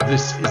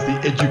This is the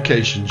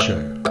Education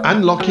Show,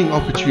 unlocking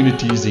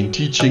opportunities in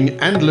teaching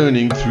and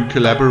learning through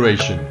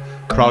collaboration.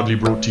 Proudly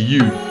brought to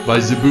you by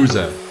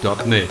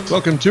Zabuza.net.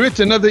 Welcome to it,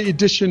 another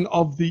edition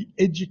of the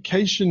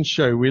Education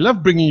Show. We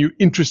love bringing you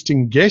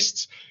interesting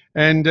guests,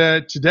 and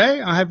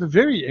today I have a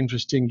very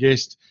interesting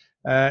guest.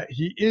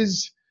 He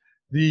is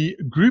the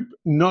Group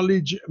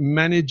Knowledge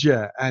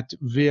Manager at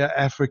Via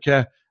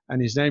Afrika,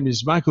 and his name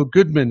is Micheal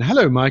Goodman.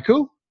 Hello,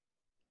 Micheal.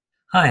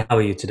 Hi, how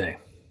are you today?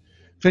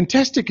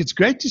 Fantastic. It's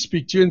great to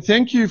speak to you, and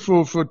thank you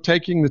for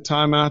taking the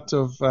time out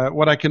of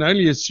what I can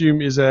only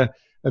assume is a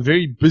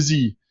very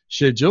busy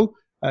schedule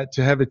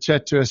to have a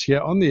chat to us here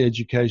on the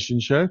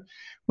Education Show.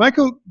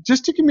 Micheal,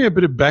 just to give me a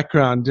bit of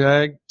background,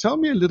 tell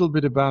me a little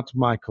bit about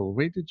Micheal.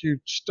 Where did you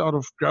start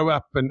off, grow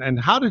up, and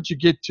how did you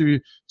get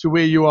to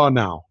where you are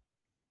now?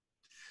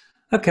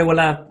 Okay, well,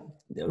 I'm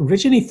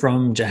originally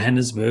from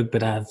Johannesburg,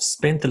 but I've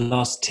spent the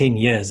last 10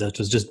 years, it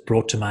was just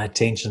brought to my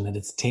attention that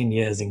it's 10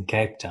 years in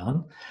Cape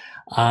Town.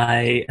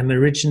 I am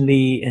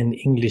originally an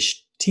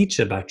English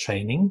teacher by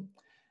training,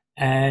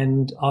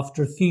 and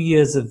after a few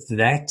years of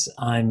that,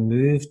 I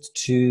moved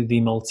to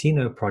the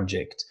Multino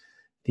project,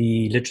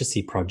 the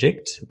literacy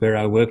project, where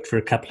I worked for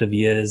a couple of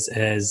years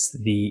as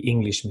the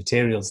English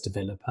materials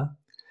developer.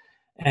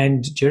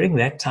 And during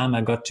that time,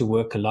 I got to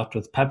work a lot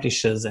with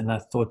publishers, and I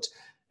thought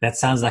that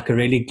sounds like a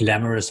really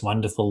glamorous,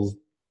 wonderful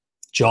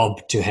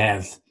job to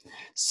have.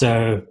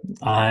 So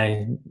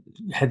I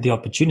had the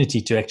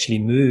opportunity to actually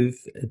move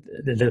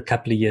a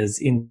couple of years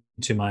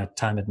into my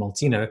time at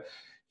Multino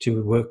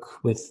to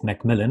work with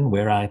Macmillan,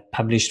 where I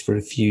published for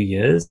a few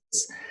years.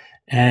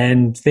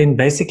 And then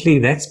basically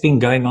that's been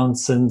going on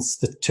since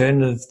the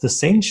turn of the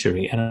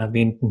century. And I've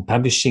been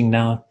publishing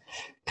now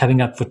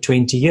coming up for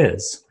 20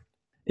 years.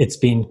 It's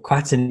been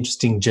quite an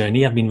interesting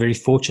journey. I've been very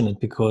fortunate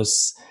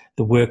because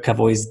the work I've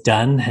always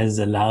done has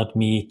allowed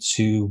me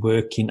to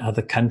work in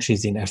other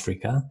countries in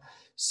Africa.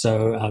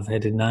 So I've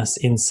had a nice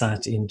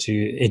insight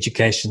into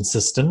education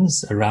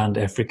systems around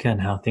Africa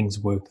and how things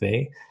work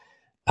there,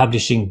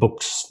 publishing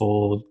books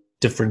for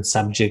different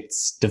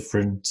subjects,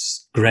 different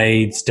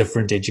grades,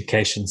 different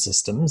education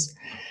systems.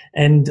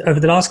 And over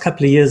the last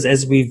couple of years,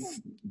 as we've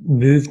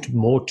moved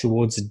more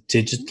towards a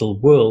digital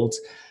world,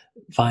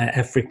 Via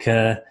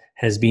Afrika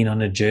has been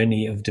on a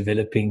journey of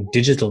developing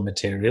digital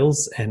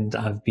materials, and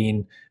I've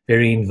been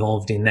very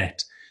involved in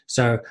that.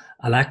 So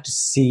I like to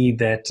see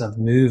that I've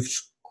moved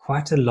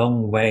quite a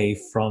long way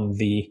from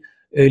the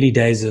early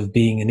days of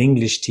being an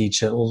English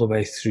teacher all the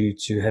way through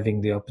to having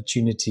the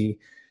opportunity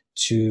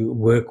to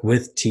work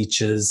with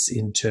teachers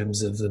in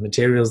terms of the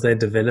materials they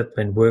develop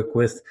and work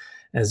with,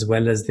 as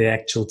well as the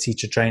actual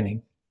teacher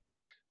training.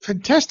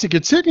 Fantastic.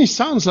 It certainly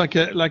sounds like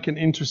an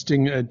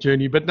interesting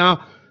journey. But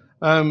now,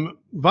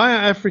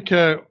 Via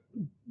Afrika,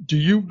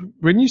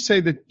 when you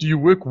say that, do you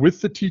work with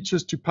the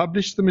teachers to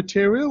publish the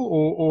material,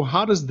 or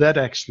how does that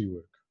actually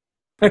work?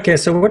 Okay,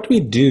 so what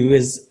we do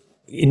is,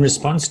 in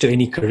response to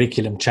any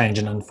curriculum change,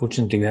 and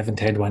unfortunately we haven't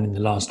had one in the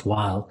last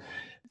while,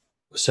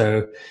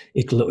 so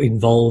it will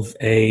involve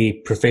a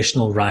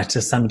professional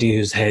writer, somebody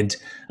who's had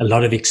a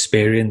lot of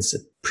experience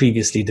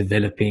previously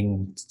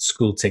developing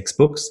school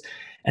textbooks.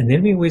 And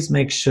then we always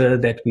make sure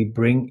that we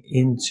bring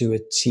into a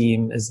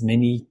team as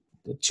many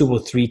 2 or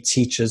 3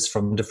 teachers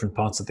from different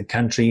parts of the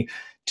country,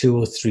 2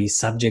 or 3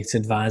 subject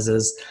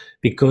advisors,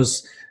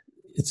 because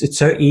it's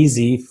so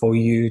easy for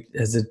you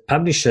as a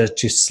publisher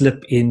to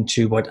slip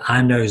into what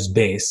I know is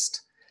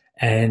best,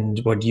 and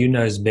what you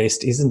know is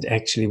best isn't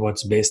actually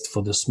what's best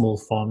for the small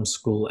farm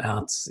school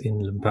out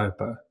in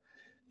Limpopo.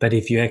 But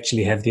if you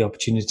actually have the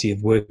opportunity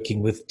of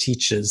working with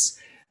teachers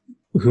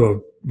who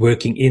are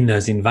working in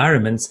those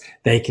environments,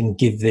 they can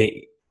give their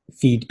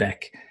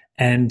feedback.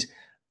 And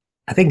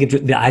I think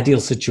the ideal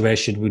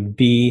situation would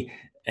be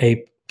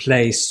a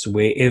place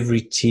where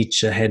every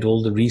teacher had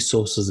all the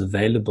resources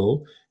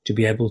available to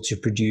be able to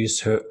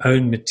produce her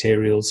own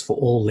materials for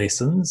all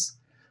lessons.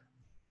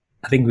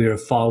 I think we're a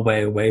far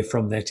way away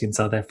from that in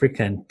South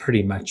Africa and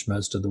pretty much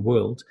most of the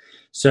world.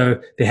 So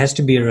there has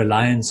to be a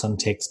reliance on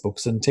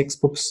textbooks, and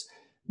textbooks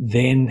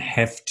then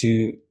have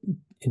to,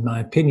 in my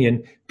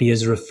opinion, be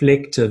as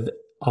reflective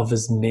of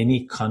as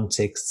many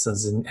contexts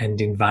and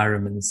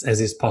environments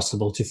as is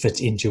possible to fit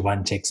into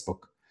one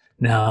textbook.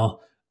 Now,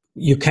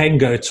 you can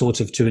go sort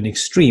of to an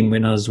extreme.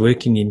 When I was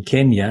working in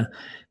Kenya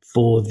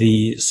for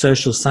the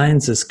social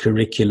sciences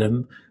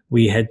curriculum,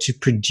 we had to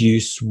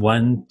produce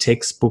one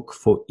textbook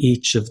for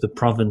each of the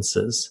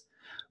provinces,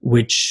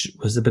 which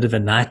was a bit of a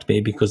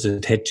nightmare because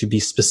it had to be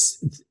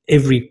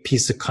every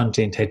piece of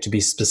content had to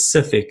be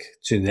specific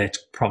to that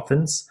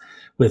province,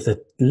 with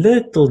a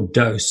little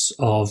dose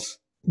of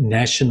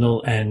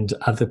national and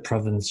other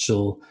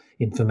provincial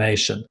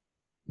information.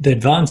 The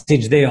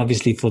advantage there,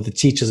 obviously, for the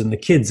teachers and the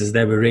kids is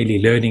they were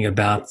really learning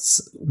about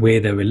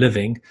where they were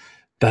living.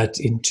 But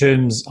in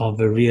terms of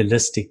a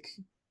realistic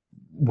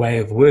way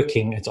of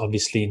working, it's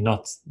obviously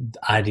not the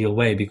ideal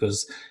way,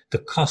 because the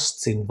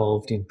costs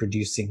involved in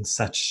producing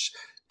such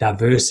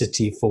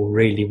diversity for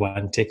really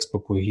one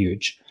textbook were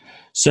huge.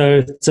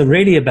 So it's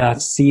really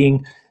about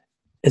seeing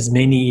as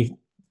many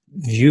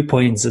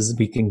viewpoints as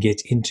we can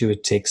get into a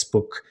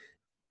textbook.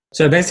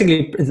 So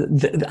basically,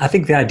 I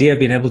think the idea of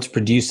being able to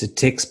produce a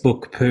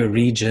textbook per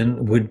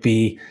region would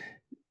be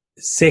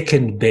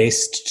second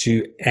best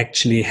to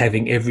actually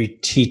having every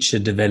teacher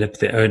develop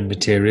their own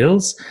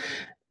materials.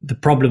 The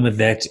problem with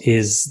that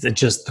is that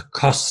just the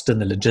cost and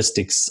the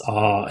logistics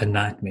are a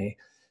nightmare.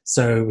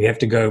 So we have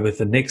to go with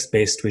the next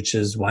best, which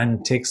is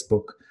one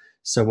textbook.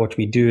 So what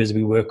we do is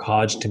we work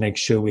hard to make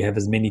sure we have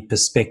as many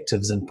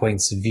perspectives and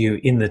points of view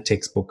in the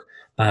textbook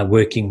by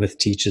working with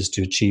teachers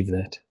to achieve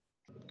that.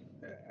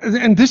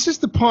 And this is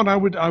the part I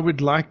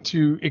would like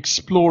to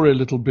explore a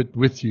little bit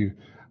with you.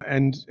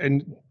 And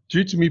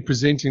due to me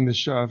presenting the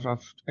show,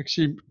 I've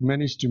actually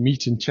managed to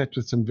meet and chat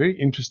with some very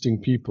interesting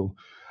people.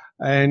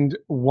 And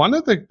one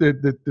of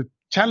the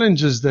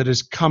challenges that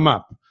has come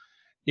up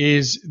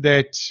is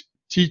that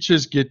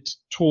teachers get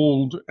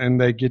told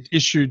and they get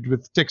issued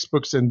with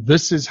textbooks, and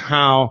this is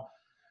how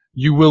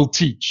you will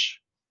teach.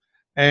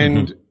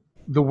 And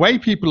the way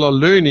people are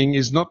learning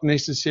is not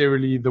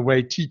necessarily the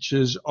way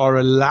teachers are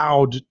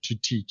allowed to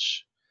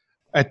teach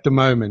at the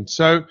moment.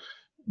 So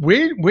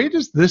where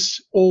does this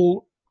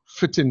all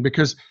fit in?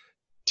 Because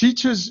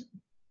teachers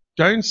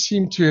don't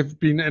seem to have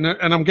been, and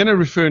I'm going to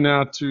refer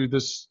now to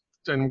this,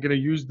 and I'm going to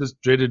use this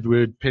dreaded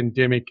word,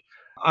 pandemic.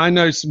 I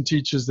know some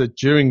teachers that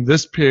during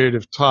this period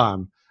of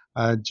time,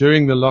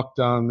 during the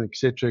lockdown, et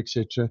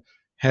cetera,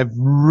 have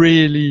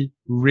really,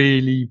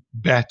 really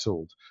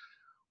battled.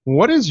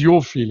 What is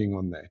your feeling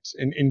on that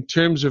in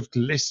terms of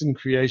lesson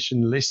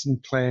creation, lesson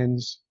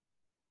plans?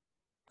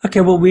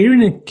 Okay, well, we're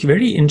in a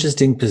very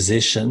interesting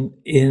position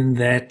in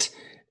that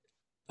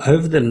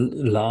over the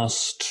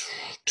last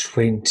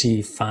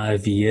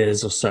 25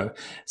 years or so,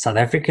 South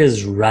Africa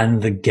has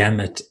run the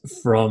gamut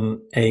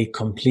from a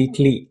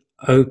completely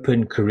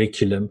open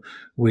curriculum,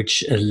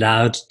 which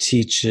allowed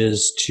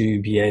teachers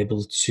to be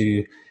able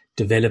to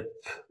develop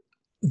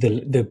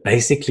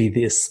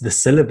the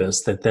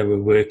syllabus that they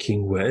were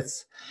working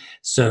with.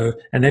 So,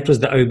 and that was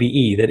the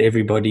OBE that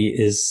everybody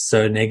is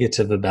so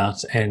negative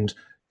about, and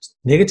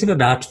negative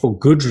about for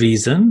good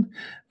reason,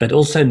 but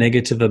also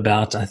negative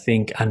about, I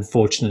think,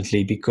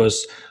 unfortunately,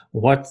 because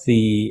what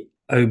the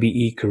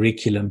OBE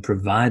curriculum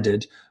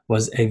provided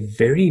was a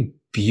very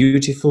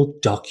beautiful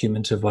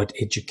document of what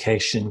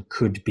education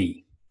could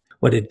be.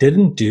 What it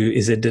didn't do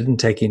is it didn't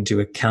take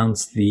into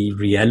account the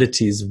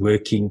realities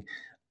working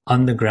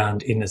on the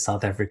ground in a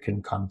South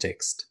African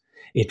context.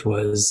 It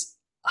was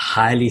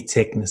highly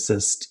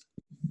technicist,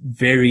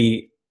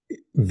 very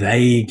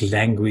vague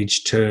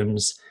language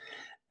terms,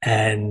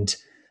 and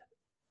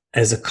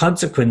as a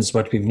consequence,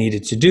 what we've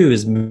needed to do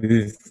is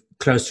move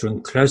closer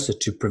and closer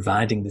to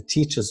providing the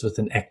teachers with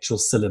an actual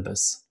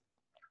syllabus.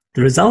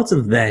 The result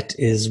of that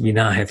is we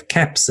now have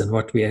caps, and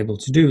what we're able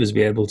to do is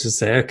we're able to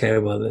say, okay,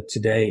 well,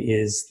 today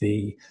is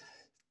the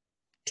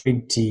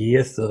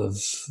 20th of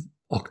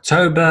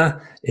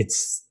October.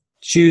 It's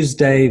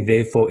Tuesday,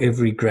 therefore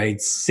every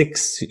grade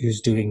 6 who's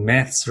doing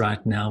maths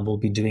right now will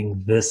be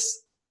doing this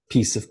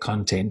piece of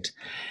content.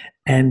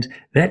 And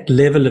that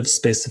level of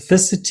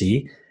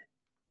specificity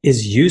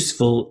is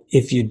useful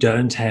if you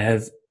don't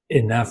have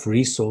enough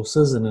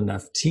resources and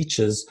enough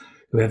teachers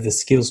who have the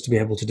skills to be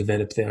able to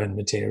develop their own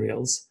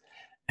materials.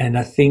 And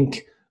I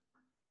think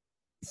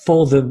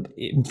for the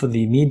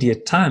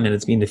immediate time, and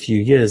it's been a few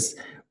years,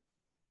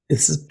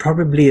 this is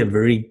probably a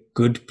very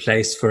good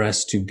place for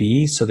us to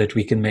be so that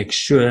we can make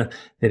sure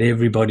that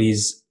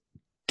everybody's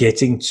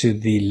getting to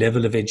the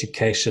level of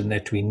education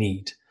that we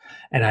need.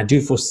 And I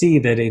do foresee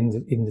that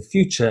in the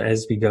future,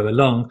 as we go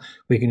along,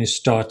 we're going to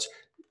start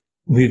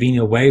moving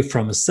away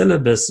from a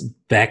syllabus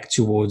back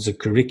towards a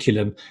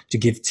curriculum to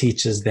give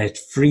teachers that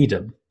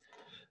freedom.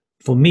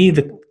 For me,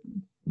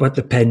 what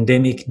the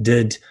pandemic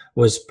did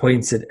was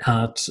pointed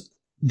out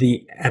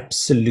the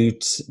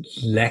absolute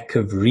lack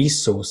of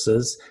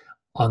resources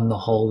on the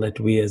whole that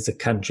we as a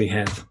country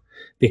have,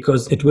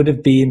 because it would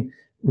have been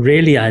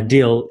really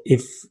ideal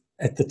if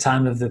at the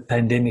time of the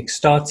pandemic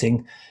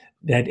starting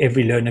that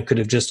every learner could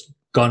have just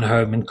gone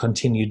home and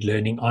continued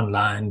learning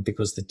online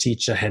because the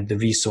teacher had the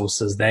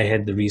resources, they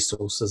had the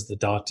resources, the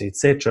data,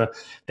 etc.,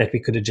 that we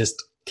could have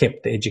just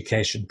kept the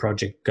education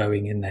project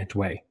going in that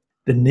way.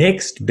 The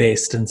next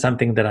best, and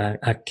something that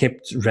I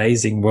kept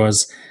raising,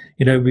 was,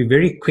 we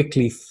very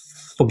quickly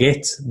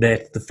forget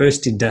that the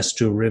first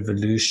industrial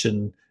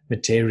revolution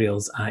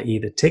materials, i.e.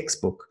 the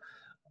textbook,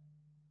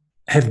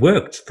 have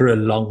worked for a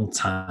long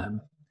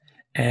time.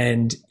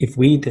 And if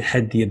we'd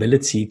had the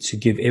ability to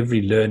give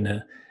every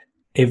learner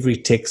every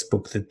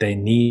textbook that they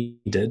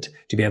needed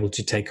to be able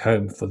to take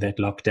home for that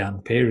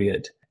lockdown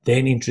period,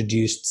 then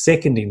introduced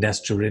second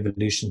industrial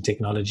revolution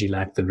technology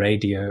like the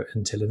radio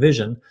and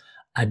television,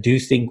 I do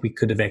think we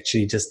could have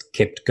actually just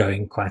kept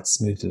going quite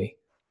smoothly.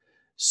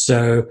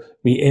 So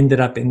we ended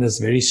up in this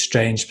very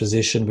strange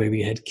position where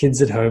we had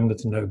kids at home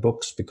with no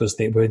books because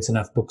there weren't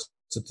enough books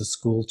at the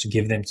school to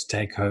give them to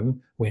take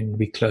home when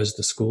we closed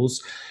the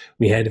schools.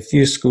 We had a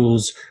few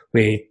schools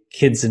where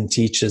kids and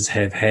teachers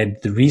have had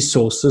the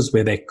resources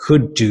where they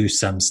could do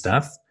some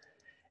stuff.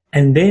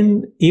 And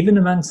then even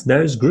amongst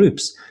those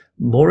groups,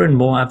 more and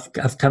more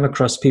I've come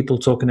across people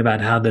talking about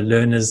how the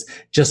learners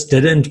just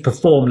didn't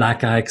perform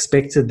like I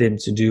expected them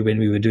to do when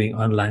we were doing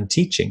online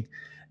teaching.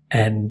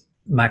 And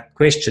my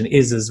question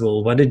is,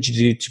 well, what did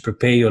you do to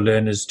prepare your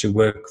learners to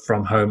work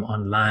from home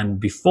online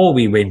before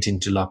we went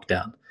into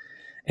lockdown?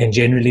 And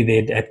generally,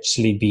 there'd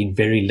actually been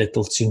very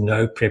little to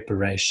no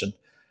preparation.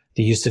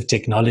 The use of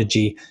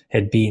technology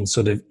had been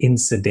sort of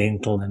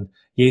incidental. And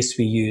yes,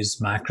 we use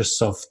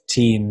Microsoft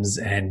Teams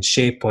and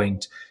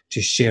SharePoint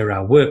to share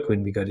our work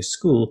when we go to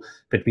school,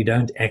 but we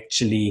don't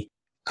actually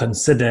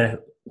consider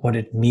what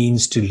it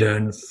means to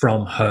learn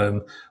from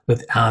home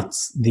without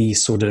the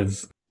sort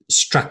of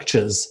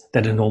structures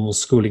that a normal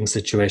schooling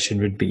situation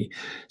would be.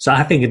 So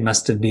I think it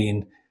must have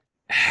been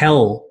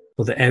hell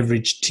for the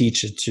average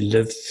teacher to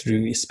live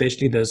through,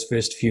 especially those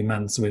first few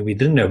months where we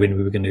didn't know when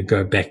we were going to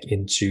go back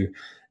into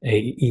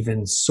a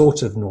even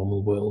sort of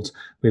normal world,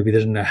 where we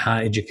didn't know how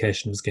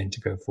education was going to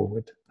go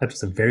forward. That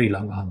was a very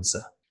long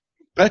answer.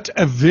 But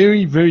a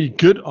very, very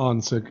good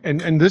answer.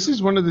 And this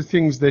is one of the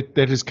things that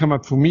has come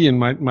up for me in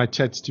my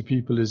chats to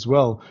people as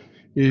well,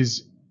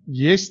 is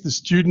yes, the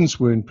students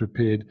weren't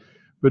prepared,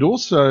 but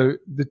also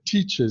the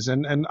teachers.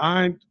 And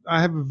I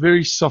have a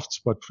very soft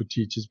spot for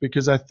teachers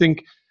because I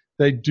think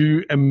they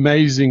do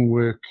amazing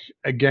work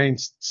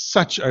against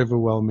such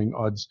overwhelming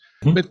odds.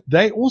 Mm-hmm. But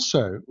they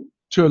also,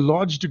 to a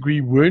large degree,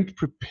 weren't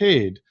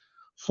prepared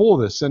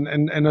for this. And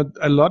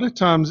a lot of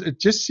times it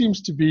just seems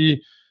to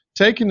be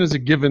taken as a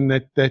given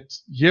that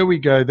here we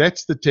go,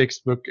 that's the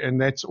textbook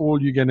and that's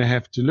all you're going to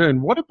have to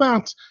learn. What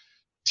about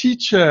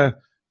teacher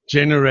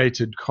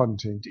generated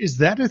content? Is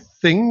that a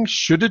thing?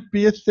 Should it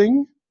be a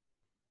thing?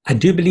 I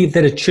do believe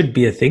that it should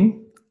be a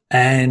thing.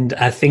 And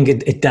I think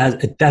it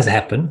does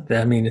happen.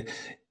 I mean,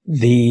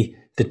 the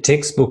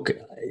textbook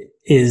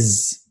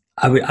is,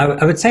 I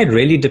would say it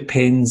really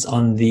depends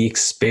on the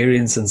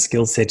experience and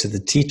skill set of the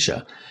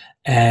teacher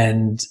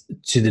and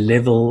to the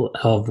level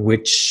of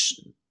which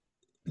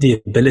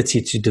the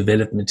ability to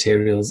develop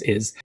materials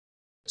is.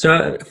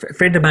 So a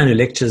friend of mine who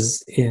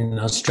lectures in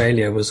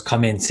Australia was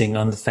commenting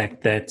on the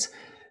fact that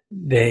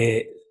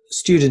their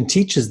student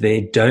teachers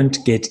there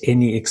don't get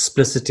any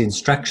explicit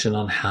instruction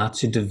on how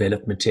to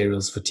develop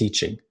materials for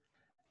teaching.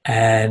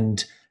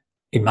 And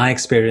in my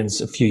experience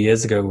a few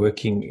years ago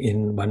working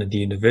in one of the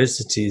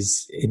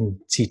universities in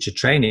teacher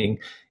training,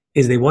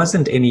 is there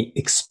wasn't any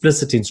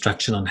explicit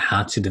instruction on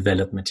how to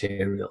develop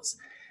materials.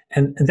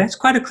 And that's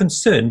quite a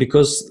concern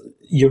because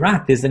you're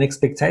right, there's an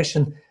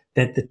expectation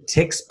that the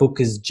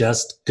textbook is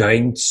just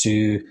going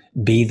to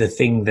be the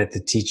thing that the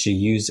teacher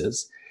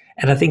uses.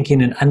 And I think in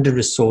an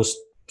under-resourced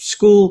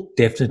school,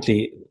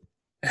 definitely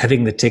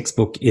having the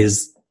textbook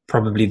is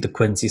probably the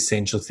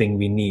quintessential thing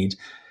we need.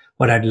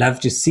 What I'd love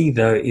to see,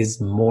 though,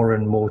 is more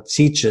and more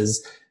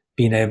teachers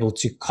being able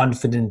to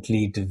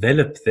confidently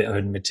develop their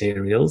own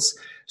materials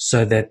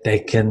so that they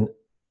can,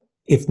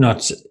 if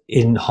not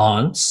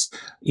enhance,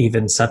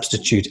 even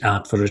substitute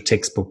out for a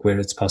textbook where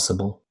it's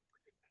possible.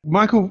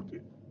 Micheal,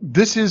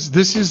 this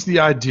is the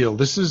ideal.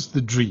 This is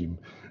the dream.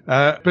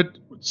 But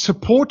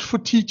support for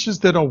teachers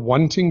that are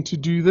wanting to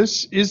do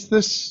this, is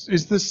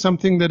this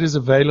something that is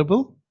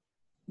available?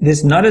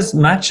 There's not as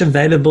much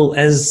available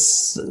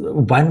as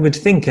one would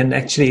think. And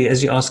actually,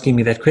 as you're asking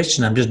me that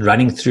question, I'm just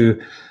running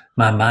through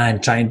my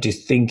mind trying to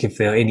think if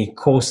there are any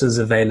courses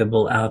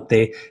available out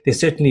there. There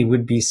certainly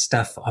would be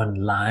stuff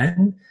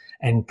online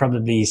and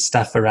probably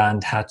stuff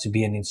around how to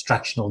be an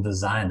instructional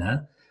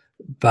designer.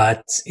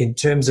 But in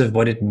terms of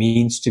what it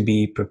means to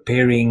be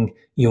preparing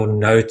your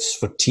notes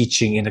for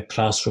teaching in a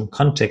classroom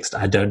context,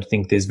 I don't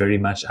think there's very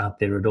much out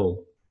there at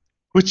all.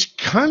 Which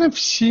kind of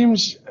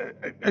seems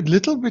a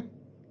little bit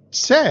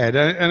sad.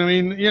 And I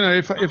mean, you know,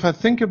 if I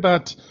think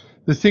about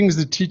the things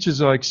that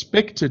teachers are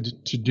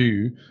expected to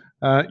do,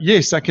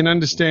 yes, I can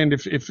understand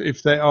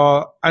if they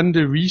are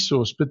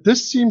under-resourced, but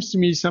this seems to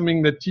me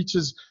something that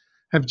teachers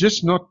have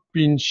just not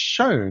been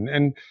shown.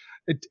 And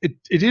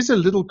it is a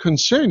little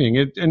concerning.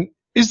 And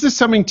is this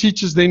something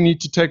teachers then need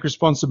to take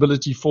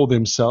responsibility for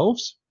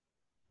themselves?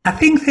 I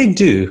think they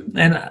do.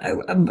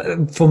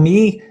 And for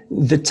me,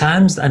 the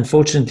times,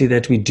 unfortunately,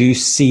 that we do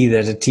see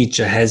that a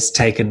teacher has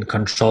taken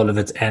control of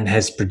it and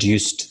has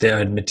produced their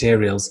own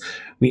materials,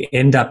 we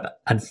end up,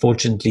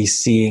 unfortunately,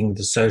 seeing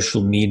the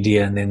social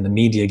media and then the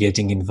media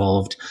getting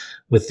involved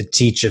with the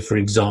teacher, for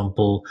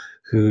example,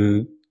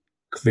 who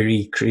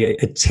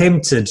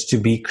attempted to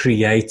be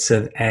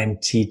creative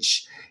and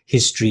teach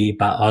history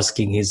by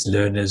asking his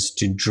learners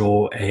to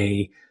draw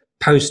a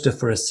poster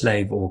for a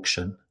slave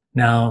auction.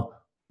 Now,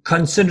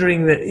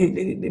 considering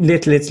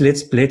that,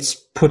 let's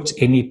put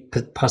any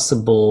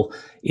possible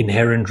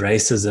inherent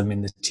racism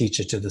in the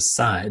teacher to the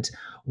side.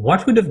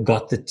 What would have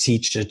got the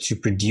teacher to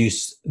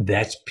produce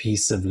that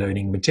piece of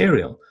learning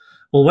material?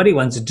 Well, what he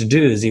wanted to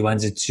do is he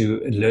wanted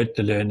to alert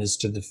the learners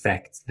to the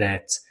fact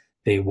that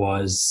there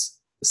was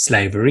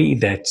slavery,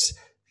 that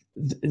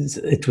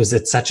it was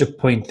at such a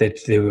point that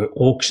there were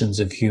auctions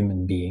of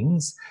human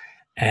beings,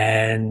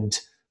 and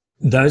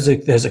those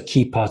are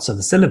key parts of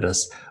the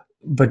syllabus.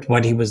 But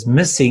what he was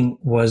missing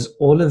was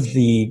all of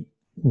the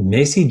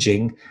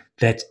messaging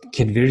that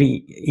can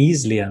very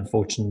easily,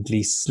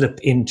 unfortunately, slip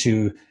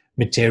into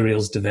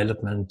materials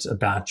development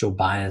about your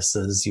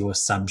biases, your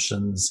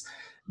assumptions,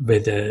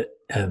 whether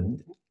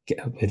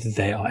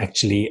they are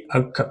actually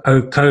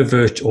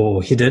covert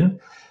or hidden.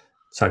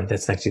 Sorry,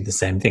 that's actually the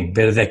same thing.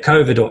 Whether they're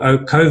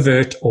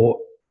covert or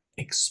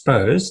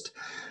exposed,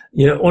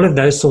 all of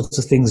those sorts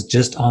of things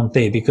just aren't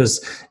there,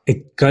 because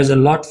it goes a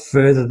lot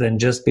further than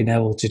just being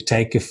able to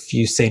take a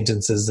few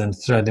sentences and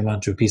throw them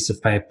onto a piece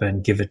of paper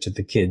and give it to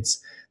the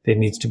kids. There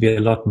needs to be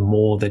a lot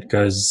more that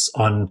goes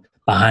on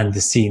behind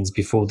the scenes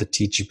before the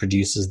teacher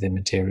produces their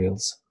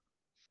materials.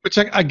 Which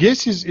I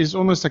guess is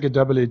almost like a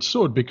double-edged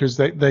sword, because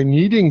they're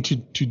needing to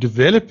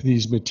develop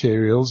these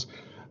materials,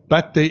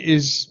 but there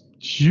is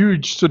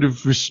huge sort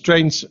of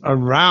restraints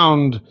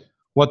around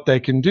what they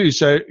can do.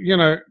 So,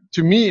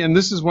 to me, and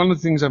this is one of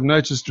the things I've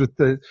noticed with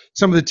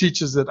some of the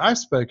teachers that I've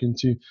spoken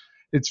to,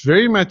 it's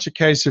very much a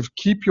case of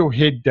keep your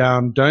head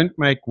down, don't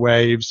make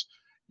waves,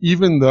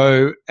 even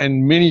though,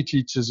 and many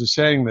teachers are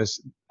saying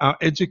this, our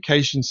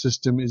education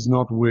system is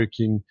not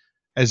working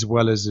as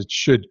well as it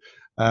should.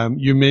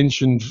 You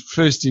mentioned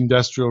first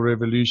industrial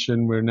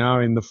revolution. We're now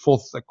in the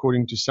fourth,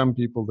 according to some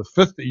people, the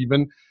fifth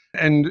even.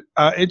 And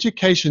our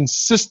education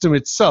system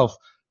itself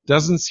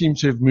doesn't seem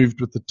to have moved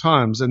with the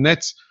times. And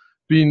that's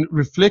been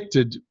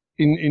reflected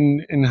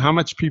in how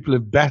much people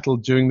have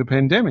battled during the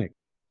pandemic.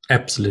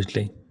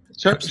 Absolutely.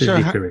 So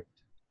correct.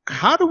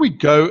 How do we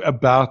go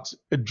about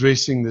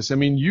addressing this? I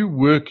mean, you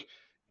work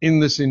in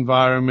this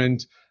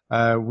environment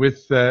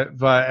with via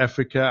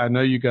Afrika. I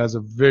know you guys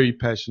are very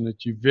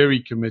passionate. You're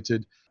very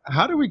committed.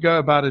 How do we go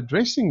about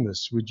addressing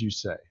this, would you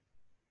say?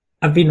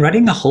 I've been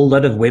running a whole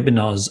lot of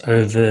webinars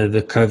over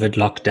the COVID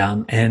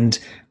lockdown, and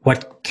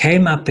what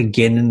came up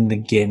again and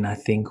again, I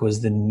think,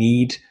 was the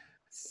need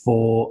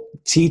for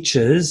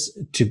teachers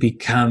to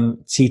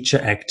become teacher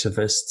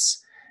activists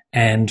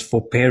and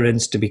for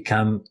parents to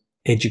become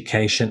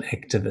education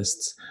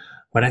activists.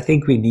 What I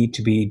think we need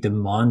to be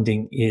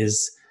demanding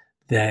is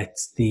that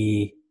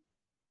the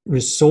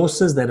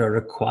resources that are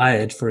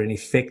required for an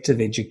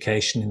effective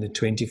education in the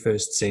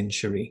 21st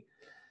century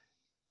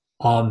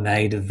are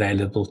made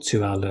available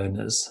to our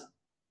learners.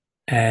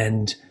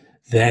 And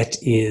that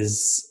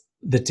is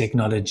the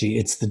technology,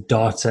 it's the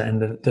data,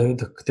 and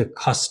the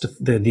cost of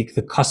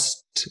the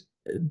cost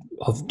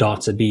of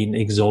data being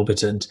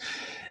exorbitant.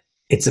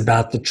 It's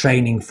about the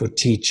training for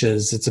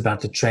teachers, it's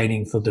about the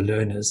training for the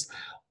learners.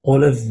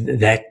 All of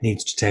that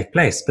needs to take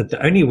place. But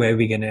the only way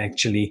we're going to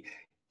actually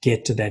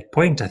get to that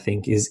point, I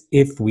think, is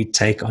if we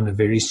take on a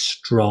very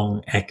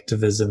strong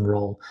activism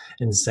role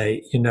and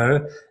say,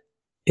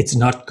 it's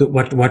not good.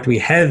 What we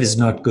have is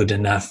not good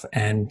enough,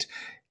 and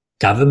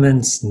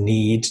governments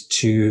need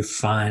to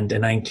find,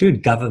 and I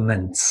include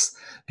governments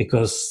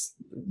because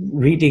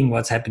reading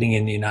what's happening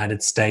in the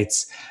United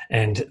States,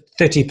 and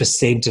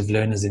 30% of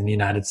learners in the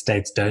United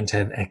States don't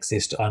have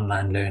access to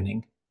online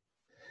learning.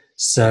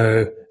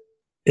 So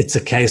it's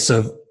a case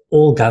of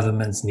all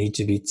governments need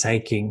to be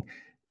taking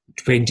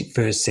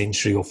 21st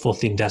century or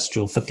fifth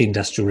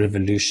industrial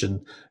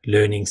revolution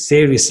learning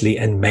seriously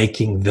and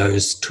making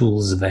those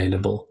tools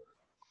available.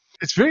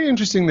 It's very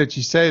interesting that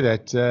you say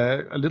that.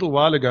 A little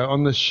while ago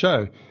on this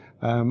show,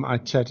 I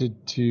chatted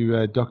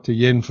to Dr.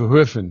 Yen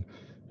Verhoeven,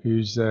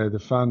 who's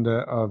the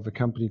founder of a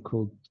company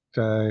called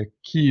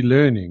Key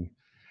Learning.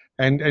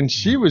 And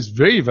she was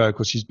very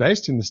vocal. She's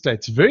based in the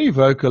States, very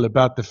vocal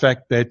about the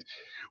fact that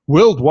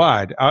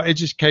worldwide, our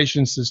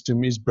education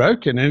system is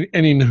broken. And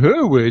in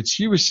her words,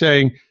 she was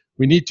saying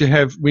we need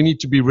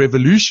to be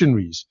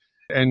revolutionaries.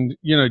 And,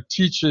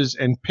 teachers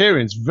and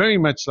parents, very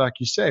much like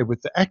you say,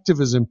 with the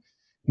activism,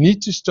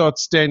 need to start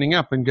standing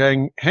up and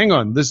going, hang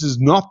on, this is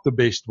not the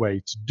best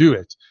way to do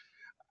it.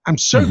 I'm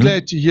so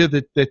glad to hear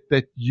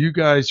that you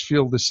guys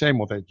feel the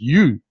same, or that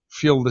you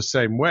feel the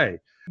same way.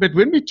 But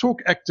when we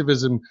talk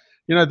activism,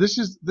 this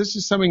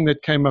is something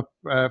that came up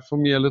for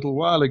me a little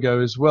while ago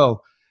as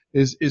well,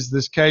 is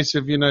this case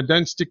of,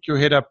 don't stick your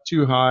head up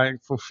too high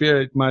for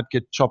fear it might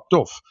get chopped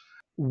off.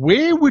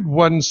 Where would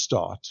one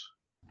start?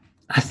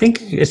 I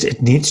think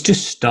it needs to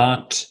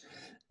start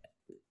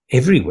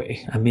everywhere.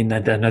 I mean, I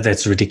know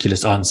that's a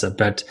ridiculous answer,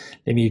 but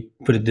let me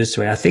put it this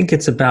way. I think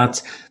it's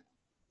about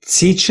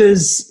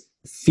teachers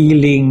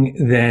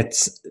feeling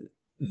that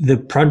the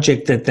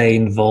project that they're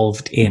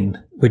involved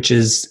in, which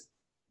is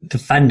the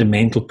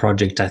fundamental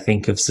project, I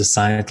think, of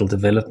societal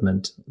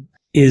development,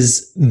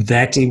 is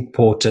that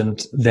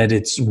important that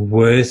it's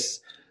worth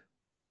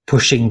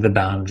pushing the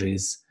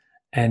boundaries.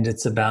 And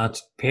it's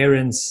about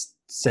parents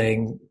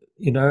saying,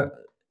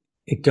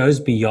 it goes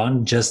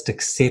beyond just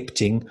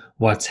accepting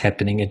what's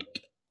happening.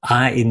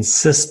 I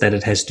insist that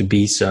it has to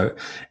be so.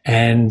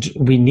 And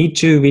we need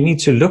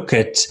to look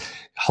at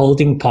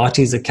holding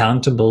parties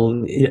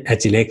accountable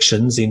at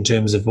elections in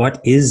terms of what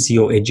is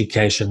your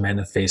education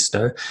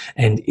manifesto,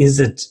 and is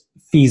it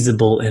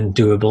feasible and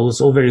doable.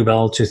 It's all very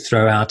well to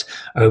throw out,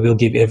 we'll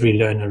give every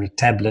learner a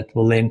tablet.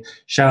 Well, then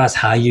show us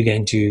how you're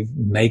going to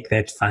make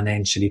that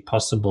financially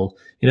possible.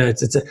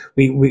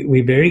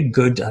 We're very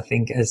good, I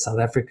think, as South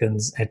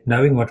Africans at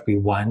knowing what we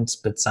want,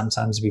 but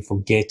sometimes we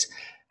forget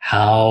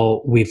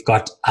how we've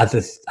got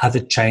other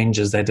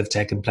changes that have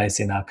taken place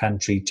in our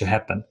country to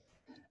happen.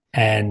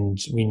 And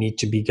we need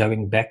to be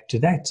going back to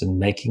that and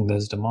making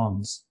those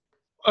demands.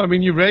 I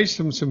mean, you raised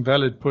some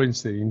valid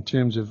points there in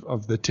terms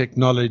of the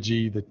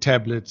technology, the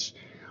tablets.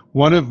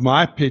 One of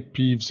my pet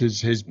peeves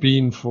has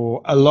been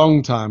for a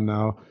long time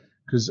now,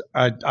 because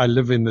I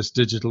live in this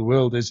digital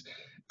world, is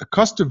the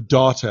cost of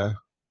data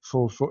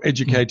for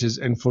educators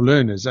and for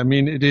learners. I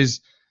mean,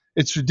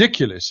 it's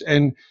ridiculous.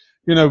 And,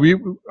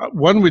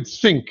 one would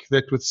think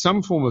that with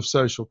some form of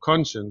social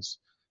conscience,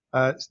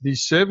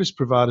 these service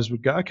providers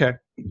would go, okay,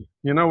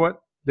 you know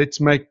what,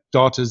 let's make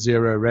data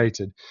zero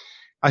rated.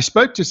 I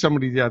spoke to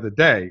somebody the other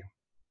day,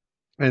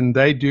 and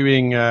they're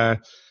doing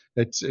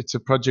it's a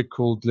project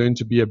called Learn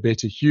to Be a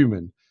Better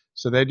Human.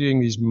 So they're doing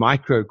these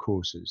micro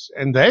courses,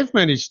 and they've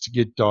managed to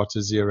get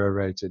data zero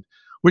rated,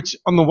 which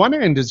on the one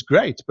hand is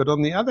great, but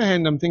on the other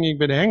hand, I'm thinking,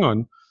 but hang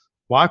on,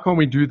 why can't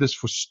we do this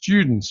for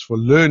students, for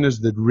learners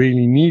that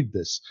really need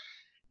this?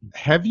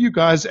 Have you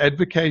guys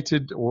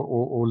advocated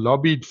or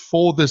lobbied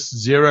for this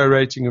zero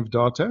rating of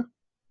data?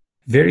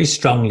 Very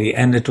strongly,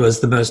 and it was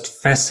the most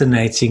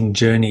fascinating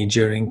journey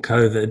during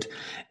COVID,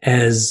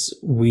 as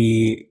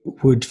we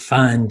would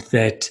find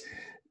that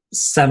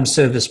some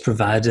service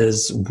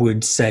providers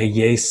would say,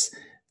 yes,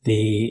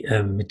 the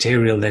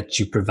material that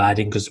you're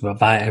providing, because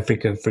via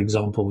Afrika, for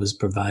example, was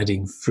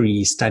providing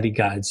free study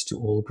guides to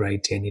all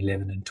grade 10,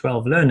 11, and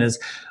 12 learners.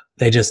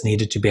 They just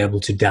needed to be able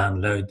to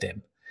download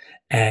them.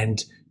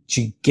 And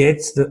to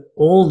get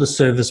all the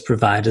service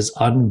providers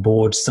on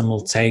board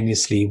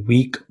simultaneously,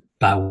 week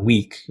by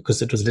week,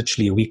 because it was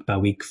literally a week by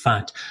week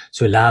fight,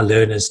 to allow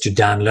learners to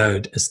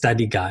download a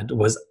study guide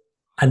was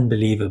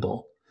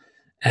unbelievable.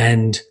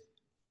 And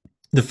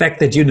the fact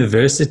that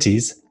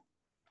universities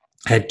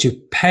had to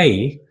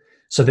pay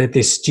so that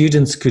their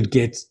students could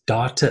get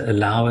data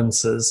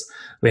allowances,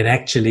 when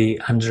actually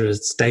under a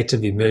state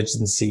of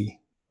emergency,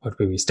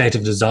 state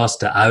of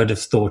disaster, I would have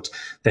thought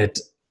that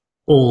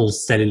all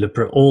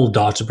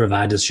data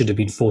providers should have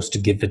been forced to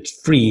give it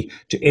free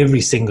to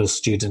every single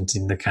student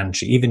in the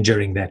country, even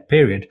during that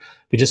period.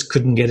 We just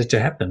couldn't get it to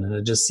happen. And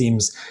it just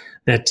seems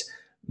that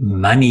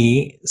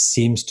money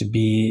seems to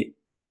be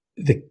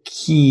the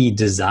key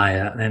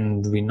desire,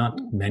 and we're not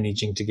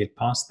managing to get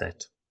past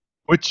that.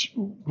 Which,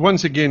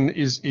 once again,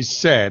 is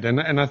sad.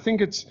 And I think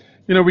it's,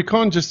 we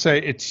can't just say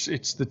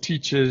it's the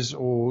teachers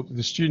or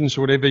the students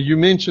or whatever. You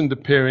mentioned the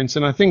parents,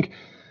 and I think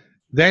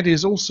that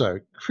is also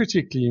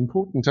critically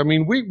important. I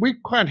mean, we're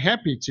quite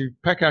happy to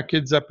pack our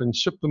kids up and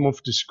ship them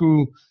off to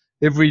school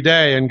every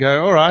day and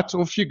go, all right,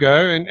 off you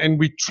go. And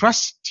we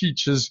trust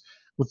teachers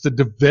with the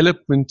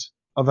development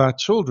of our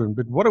children.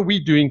 But what are we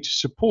doing to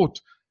support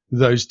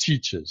those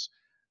teachers?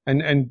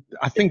 And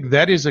I think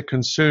that is a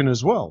concern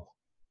as well.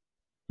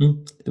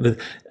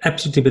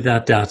 Absolutely,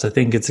 without doubt. I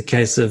think it's a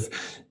case of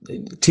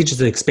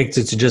teachers are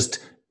expected to just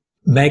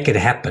make it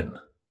happen.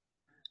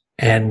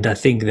 And I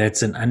think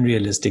that's an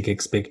unrealistic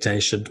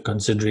expectation,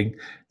 considering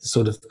the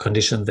sort of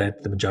condition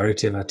that the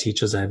majority of our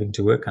teachers are having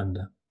to work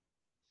under.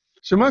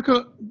 So,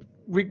 Micheal,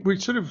 we're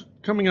sort of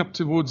coming up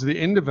towards the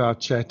end of our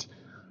chat.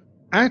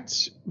 At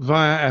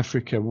Via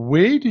Afrika,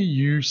 where do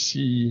you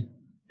see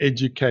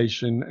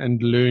education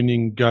and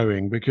learning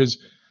going? Because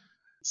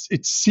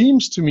it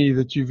seems to me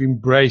that you've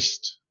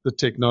embraced the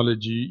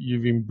technology,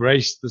 you've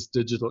embraced this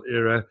digital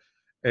era,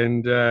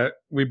 and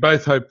we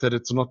both hope that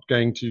it's not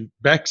going to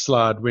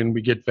backslide when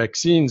we get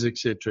vaccines, et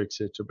cetera, et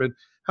cetera. But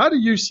how do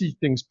you see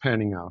things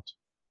panning out?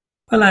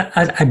 Well,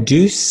 I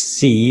do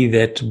see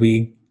that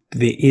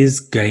there is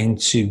going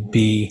to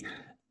be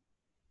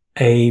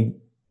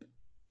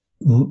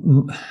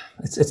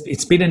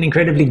it's been an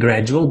incredibly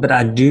gradual, but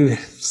I do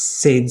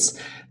sense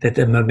that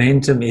the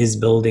momentum is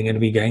building, and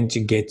we're going to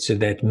get to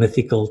that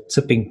mythical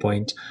tipping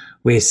point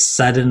where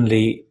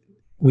suddenly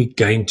we're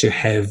going to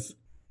have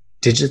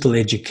digital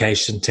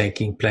education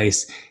taking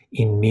place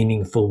in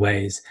meaningful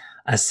ways.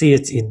 I see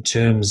it in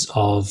terms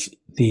of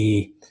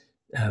the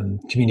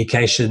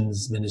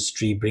communications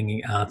ministry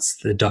bringing out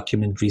the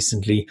document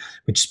recently,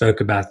 which spoke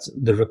about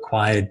the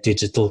required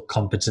digital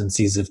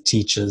competencies of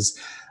teachers.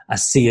 I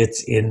see it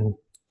in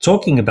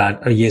talking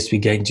about, oh yes,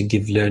 we're going to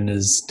give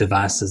learners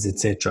devices,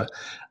 etc.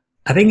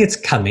 I think it's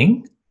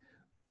coming.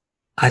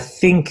 I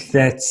think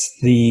that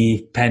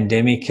the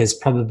pandemic has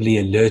probably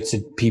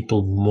alerted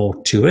people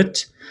more to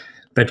it.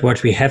 But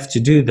what we have to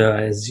do, though,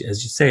 as you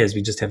say, is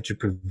we just have to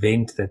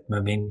prevent that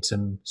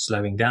momentum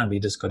slowing down. We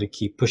just got to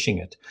keep pushing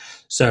it.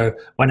 So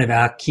one of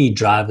our key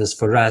drivers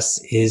for us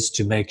is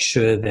to make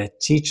sure that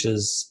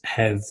teachers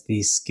have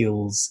the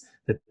skills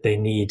that they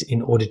need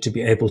in order to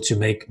be able to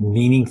make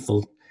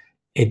meaningful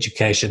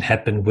education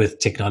happen with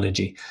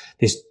technology.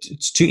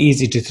 It's too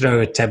easy to throw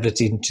a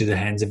tablet into the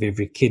hands of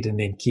every kid and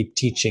then keep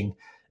teaching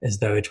as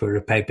though it were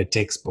a paper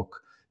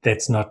textbook.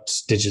 That's not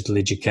digital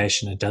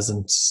education. It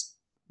doesn't.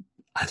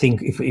 I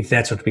think if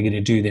that's what we're going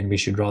to do, then we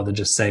should rather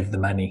just save the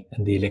money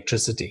and the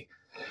electricity.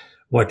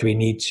 What we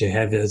need to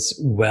have is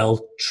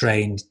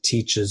well-trained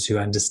teachers who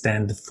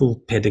understand the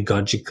full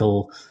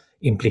pedagogical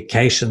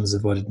implications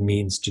of what it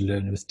means to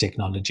learn with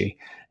technology.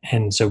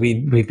 And so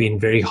we've been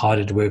very hard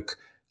at work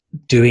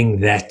doing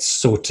that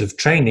sort of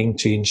training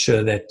to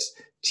ensure that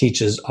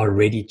teachers are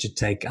ready to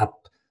take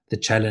up the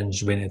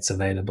challenge when it's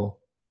available.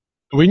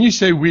 When you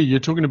say we, you're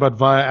talking about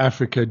Via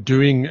Afrika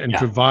doing and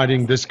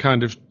providing this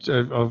kind of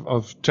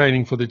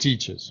training for the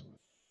teachers.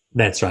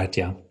 That's right,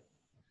 yeah.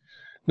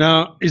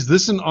 Now, is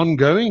this an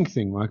ongoing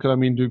thing, Michael? I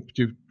mean,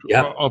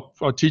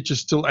 are teachers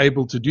still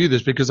able to do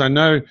this? Because I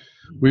know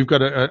we've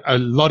got a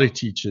lot of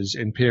teachers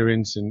and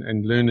parents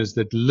and learners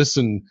that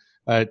listen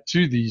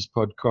to these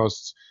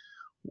podcasts.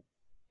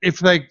 If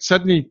they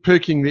suddenly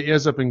perking their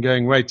ears up and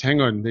going, wait,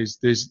 hang on,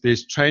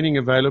 there's training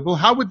available,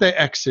 how would they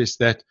access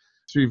that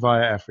through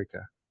Via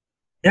Afrika?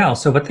 Yeah,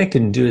 so what they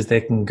can do is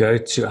they can go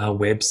to our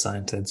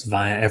website. It's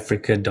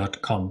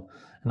viaafrika.com.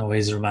 And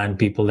always remind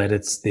people that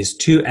there's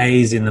 2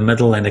 A's in the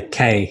middle and a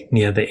K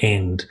near the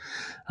end.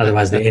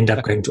 Otherwise, they end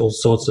up going to all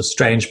sorts of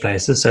strange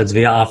places. So it's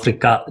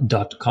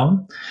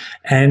viaafrika.com.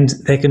 And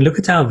they can look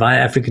at our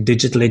Via Afrika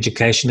Digital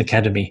Education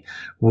Academy,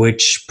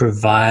 which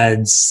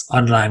provides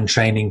online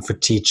training for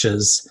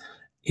teachers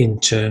in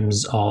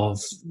terms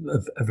of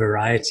a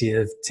variety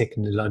of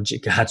technology,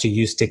 how to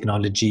use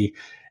technology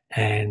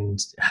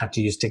and how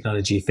to use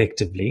technology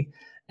effectively.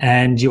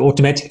 And you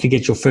automatically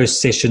get your first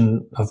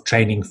session of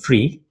training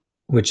free,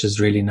 which is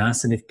really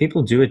nice. And if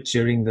people do it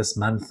during this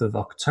month of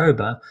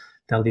October,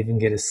 they'll even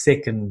get a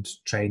second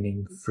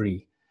training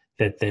free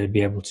that they would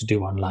be able to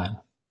do online.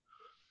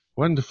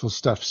 Wonderful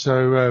stuff.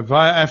 So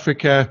Via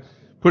Afrika,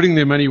 putting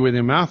their money where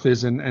their mouth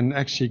is and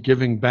actually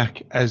giving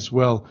back as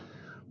well.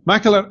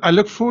 Michael, I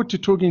look forward to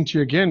talking to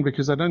you again,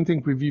 because I don't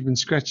think we've even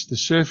scratched the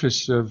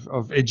surface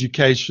of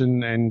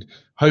education and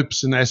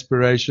hopes and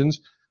aspirations.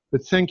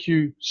 But thank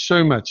you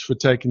so much for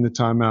taking the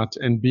time out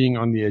and being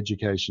on the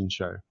Education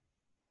Show.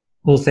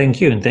 Well, thank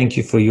you. And thank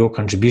you for your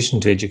contribution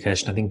to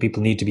education. I think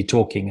people need to be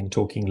talking and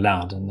talking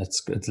loud. And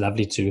it's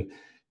lovely to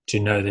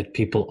know that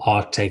people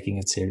are taking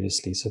it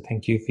seriously. So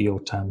thank you for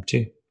your time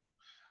too.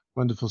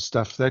 Wonderful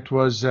stuff. That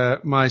was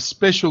my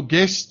special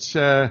guest,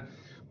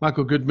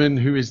 Micheal Goodman,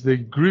 who is the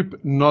Group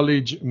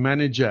Knowledge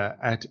Manager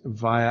at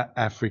Via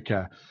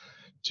Afrika.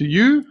 To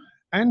you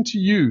and to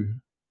you,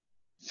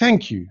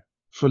 thank you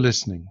for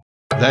listening.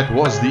 That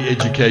was the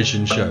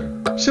Education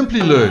Show.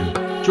 Simply learn.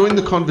 Join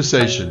the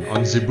conversation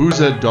on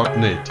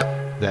zibuza.net.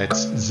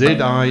 That's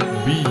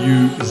zibuza.net.